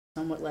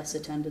somewhat less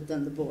attended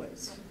than the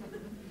boys.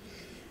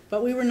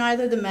 But we were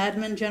neither the Mad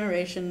Men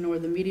generation nor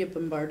the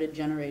media-bombarded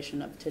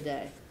generation of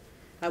today.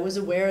 I was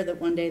aware that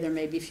one day there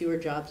may be fewer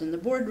jobs in the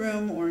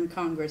boardroom or in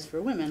Congress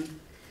for women,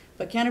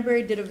 but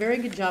Canterbury did a very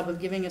good job of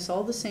giving us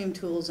all the same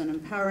tools and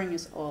empowering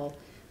us all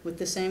with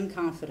the same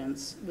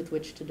confidence with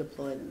which to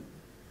deploy them.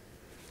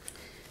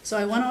 So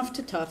I went off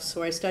to Tufts,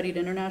 where I studied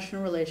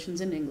international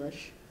relations and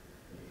English,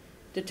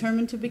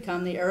 determined to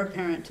become the heir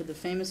apparent to the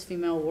famous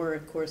female war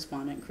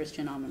correspondent,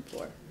 Christian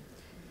Amanpour.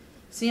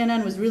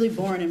 CNN was really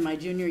born in my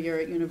junior year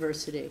at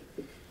university,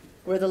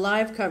 where the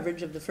live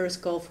coverage of the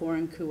first Gulf War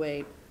in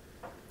Kuwait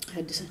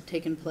had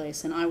taken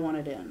place, and I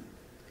wanted in.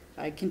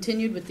 I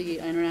continued with the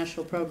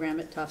international program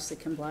at Tufts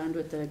that combined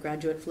with the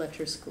graduate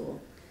Fletcher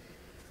School.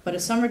 But a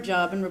summer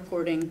job in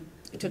reporting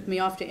took me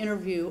off to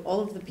interview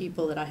all of the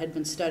people that I had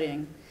been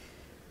studying,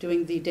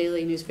 doing the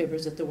daily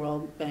newspapers at the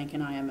World Bank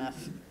and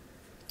IMF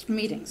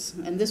meetings.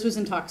 And this was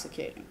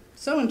intoxicating.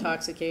 So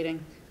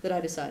intoxicating that I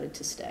decided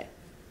to stay.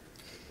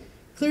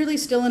 Clearly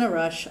still in a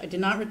rush, I did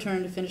not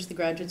return to finish the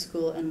graduate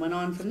school and went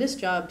on from this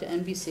job to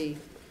NBC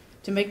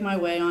to make my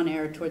way on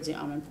air towards the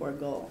Amanpour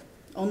goal.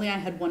 Only I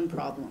had one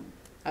problem.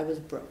 I was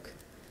broke.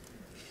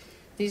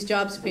 These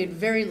jobs paid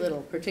very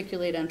little,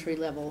 particularly at entry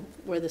level,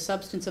 where the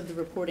substance of the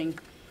reporting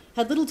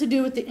had little to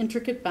do with the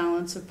intricate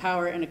balance of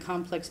power in a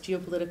complex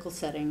geopolitical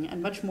setting,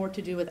 and much more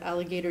to do with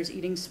alligators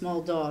eating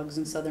small dogs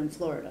in southern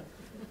Florida.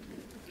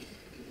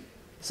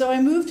 So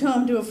I moved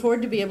home to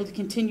afford to be able to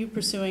continue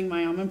pursuing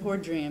my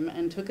Amanpour dream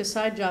and took a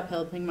side job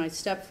helping my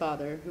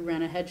stepfather, who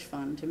ran a hedge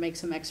fund, to make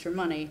some extra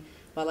money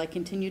while I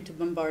continued to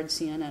bombard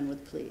CNN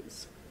with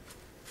pleas.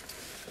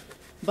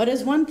 But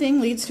as one thing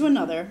leads to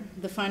another,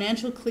 the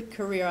financial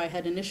career I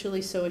had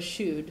initially so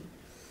eschewed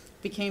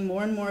became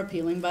more and more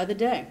appealing by the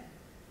day.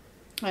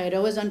 I had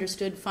always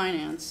understood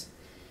finance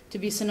to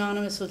be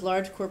synonymous with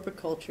large corporate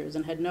cultures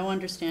and had no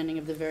understanding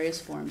of the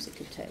various forms it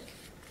could take.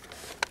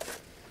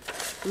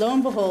 Lo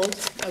and behold,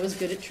 I was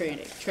good at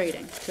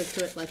trading, took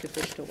to it like a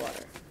fish to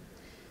water.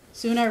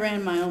 Soon I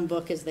ran my own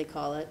book, as they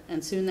call it,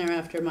 and soon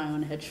thereafter my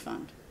own hedge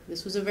fund.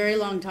 This was a very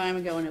long time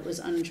ago, and it was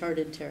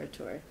uncharted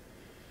territory.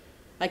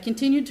 I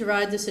continued to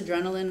ride this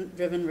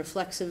adrenaline-driven,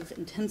 reflexive,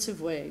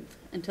 intensive wave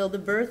until the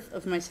birth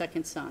of my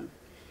second son,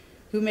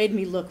 who made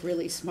me look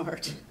really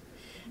smart,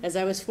 as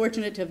I was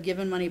fortunate to have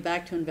given money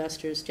back to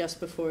investors just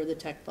before the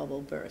tech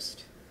bubble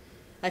burst.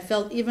 I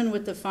felt even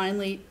with the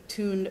finely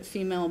tuned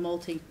female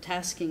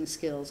multitasking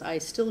skills, I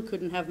still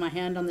couldn't have my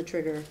hand on the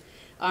trigger,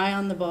 eye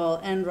on the ball,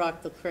 and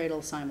rock the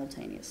cradle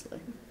simultaneously.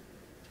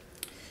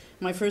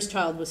 My first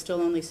child was still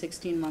only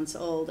 16 months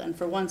old, and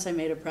for once I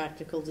made a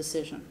practical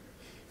decision.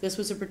 This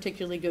was a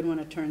particularly good one,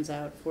 it turns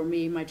out, for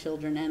me, my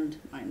children, and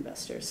my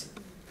investors.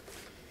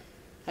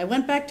 I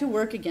went back to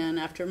work again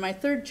after my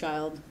third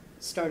child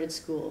started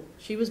school.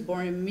 She was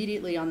born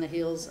immediately on the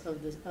heels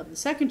of the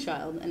second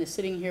child and is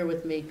sitting here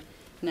with me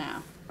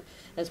now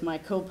as my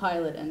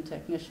co-pilot and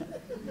technician.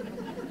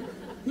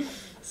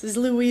 This is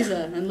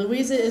Louisa, and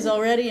Louisa is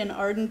already an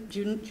ardent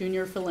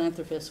junior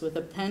philanthropist with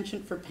a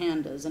penchant for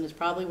pandas and is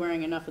probably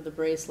wearing enough of the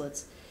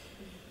bracelets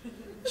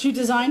she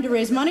designed to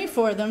raise money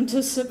for them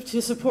to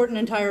support an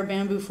entire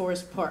bamboo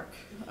forest park.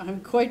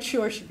 I'm quite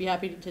sure she'd be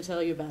happy to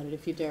tell you about it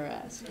if you dare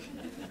ask.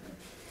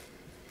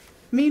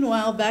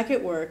 Meanwhile, back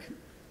at work,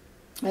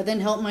 I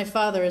then helped my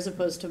father, as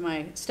opposed to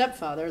my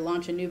stepfather,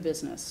 launch a new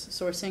business,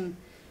 sourcing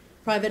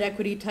private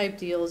equity type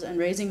deals and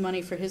raising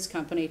money for his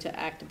company to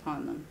act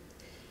upon them.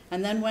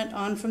 And then went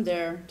on from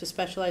there to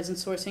specialize in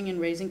sourcing and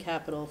raising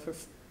capital for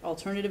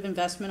alternative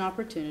investment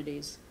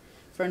opportunities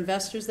for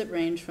investors that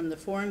range from the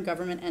foreign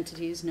government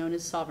entities known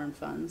as sovereign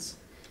funds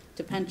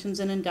to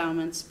pensions and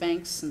endowments,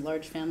 banks, and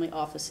large family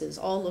offices,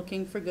 all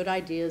looking for good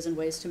ideas and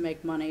ways to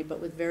make money, but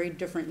with very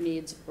different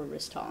needs or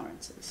risk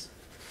tolerances.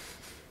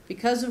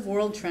 Because of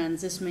world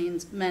trends, this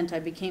meant I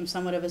became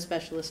somewhat of a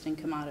specialist in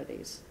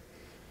commodities.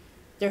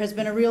 There has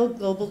been a real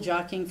global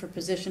jockeying for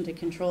position to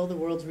control the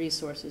world's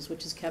resources,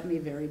 which has kept me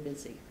very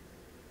busy.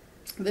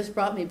 This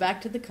brought me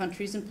back to the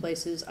countries and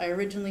places I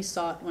originally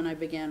sought when I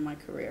began my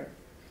career,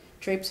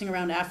 traipsing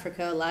around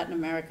Africa, Latin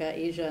America,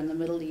 Asia, and the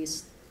Middle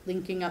East,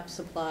 linking up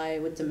supply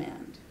with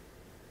demand.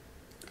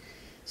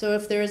 So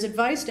if there is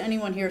advice to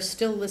anyone here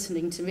still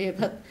listening to me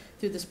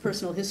through this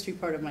personal history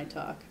part of my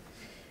talk,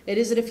 it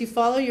is that if you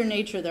follow your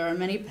nature, there are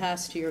many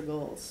paths to your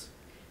goals.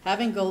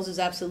 Having goals is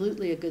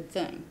absolutely a good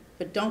thing,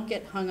 but don't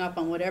get hung up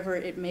on whatever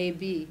it may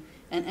be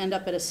and end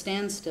up at a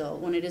standstill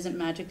when it isn't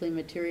magically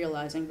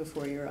materializing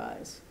before your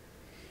eyes.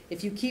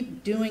 If you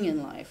keep doing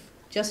in life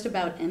just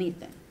about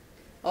anything,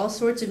 all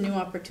sorts of new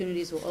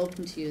opportunities will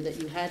open to you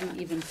that you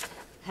hadn't even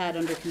had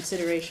under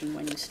consideration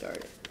when you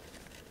started.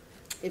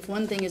 If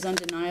one thing is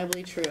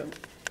undeniably true,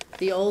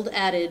 the old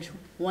adage,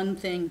 one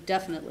thing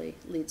definitely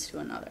leads to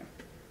another.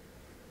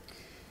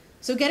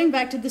 So getting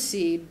back to the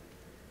seed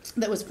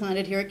that was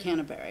planted here at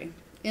Canterbury,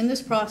 in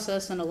this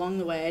process and along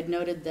the way, I'd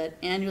noted that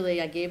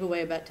annually I gave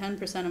away about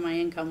 10% of my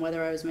income,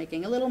 whether I was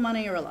making a little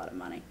money or a lot of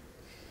money.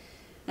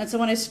 And so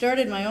when I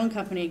started my own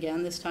company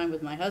again, this time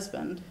with my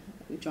husband,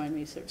 who joined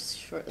me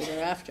shortly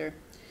thereafter,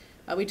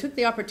 We took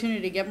the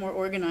opportunity to get more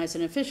organized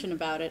and efficient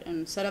about it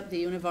and set up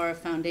the Ounavarra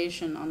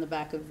Foundation on the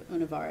back of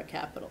Ounavarra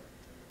Capital.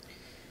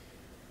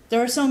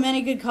 There are so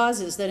many good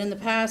causes that in the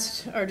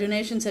past our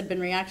donations had been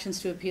reactions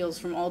to appeals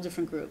from all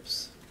different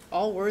groups,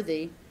 all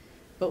worthy,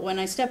 but when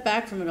I stepped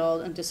back from it all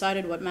and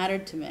decided what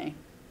mattered to me,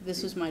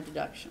 this was my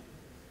deduction.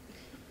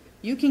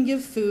 You can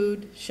give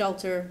food,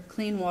 shelter,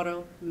 clean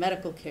water,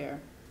 medical care,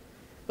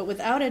 but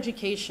without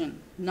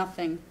education,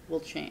 nothing will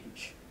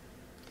change.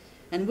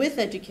 And with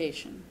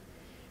education,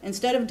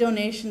 instead of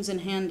donations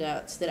and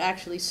handouts that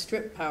actually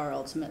strip power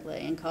ultimately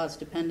and cause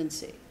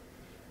dependency,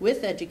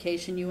 with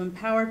education, you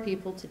empower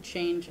people to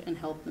change and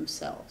help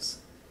themselves.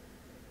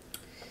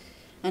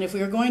 And if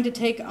we are going to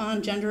take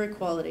on gender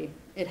equality,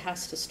 it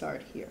has to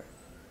start here.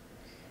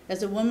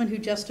 As a woman who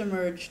just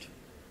emerged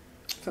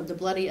from the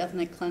bloody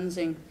ethnic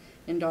cleansing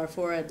in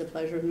Darfur I had the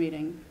pleasure of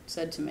meeting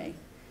said to me,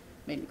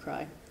 made me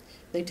cry,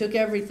 "They took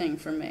everything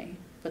from me,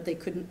 but they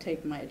couldn't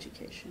take my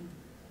education."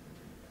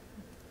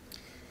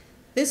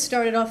 This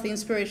started off the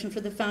inspiration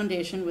for the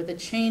foundation with a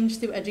change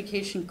through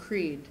education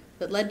creed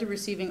that led to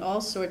receiving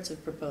all sorts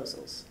of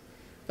proposals.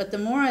 But the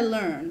more I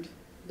learned,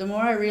 the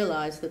more I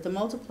realized that the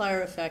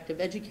multiplier effect of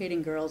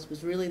educating girls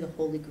was really the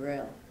holy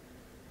grail.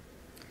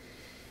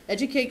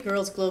 Educate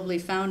Girls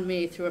Globally found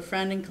me through a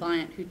friend and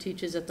client who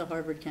teaches at the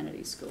Harvard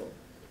Kennedy School.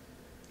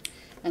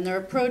 And their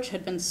approach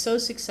had been so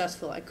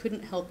successful I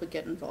couldn't help but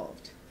get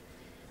involved.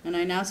 And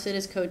I now sit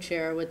as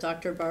co-chair with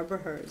Dr. Barbara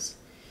Herz,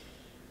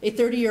 a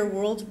 30-year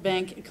World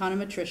Bank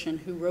econometrician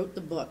who wrote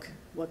the book,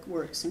 What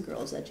Works in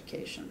Girls'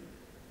 Education,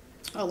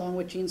 along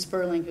with Jean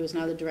Sperling, who is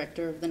now the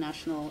director of the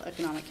National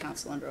Economic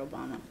Council under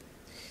Obama.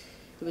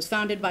 It was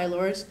founded by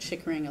Laura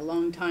Chickering, a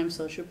longtime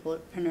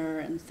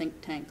socialpreneur and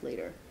think tank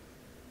leader.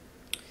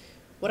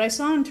 What I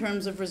saw in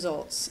terms of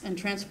results and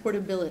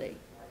transportability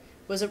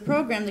was a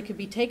program that could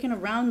be taken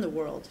around the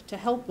world to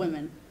help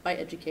women by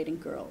educating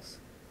girls.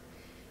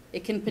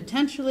 It can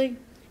potentially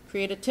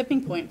create a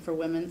tipping point for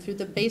women through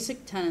the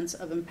basic tenets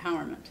of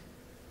empowerment.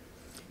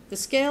 The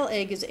scale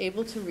EGG is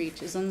able to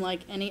reach is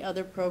unlike any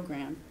other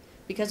program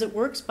because it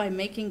works by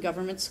making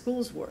government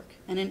schools work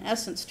and in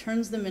essence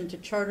turns them into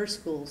charter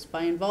schools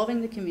by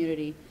involving the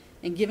community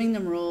and giving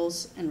them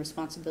roles and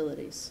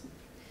responsibilities.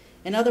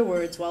 In other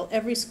words, while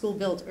every school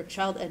built or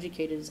child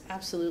educated is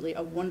absolutely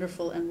a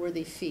wonderful and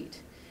worthy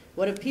feat,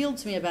 what appealed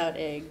to me about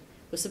EGG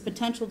was the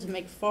potential to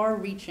make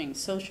far-reaching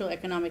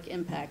socio-economic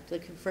impact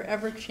that could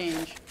forever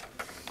change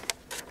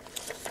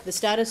the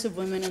status of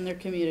women in their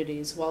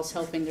communities whilst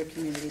helping their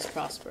communities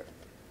prosper.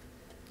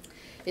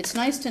 It's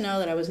nice to know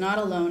that I was not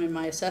alone in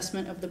my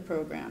assessment of the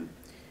program,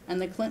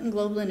 and the Clinton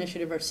Global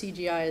Initiative, or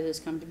CGI as it has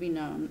come to be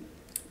known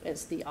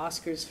as the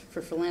Oscars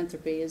for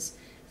Philanthropy, is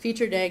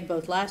featured EGG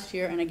both last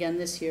year and again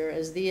this year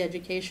as the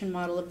education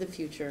model of the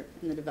future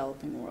in the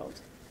developing world.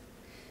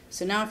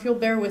 So now if you'll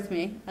bear with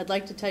me, I'd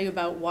like to tell you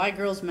about why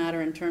girls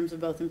matter in terms of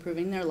both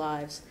improving their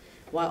lives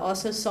while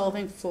also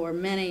solving for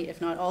many,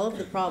 if not all, of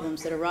the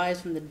problems that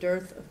arise from the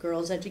dearth of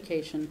girls'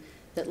 education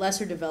that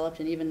lesser developed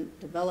and even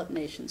developed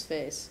nations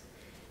face,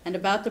 and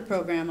about the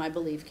program I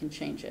believe can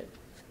change it.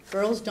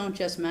 Girls don't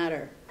just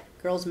matter,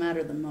 girls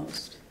matter the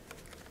most.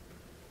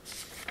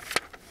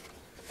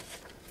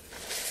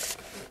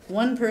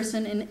 1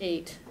 person in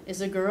 8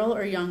 is a girl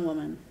or young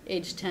woman,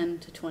 aged 10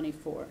 to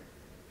 24.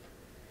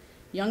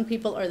 Young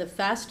people are the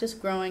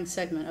fastest growing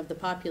segment of the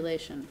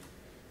population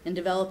in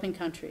developing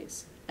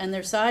countries, and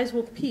their size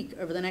will peak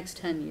over the next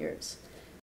 10 years.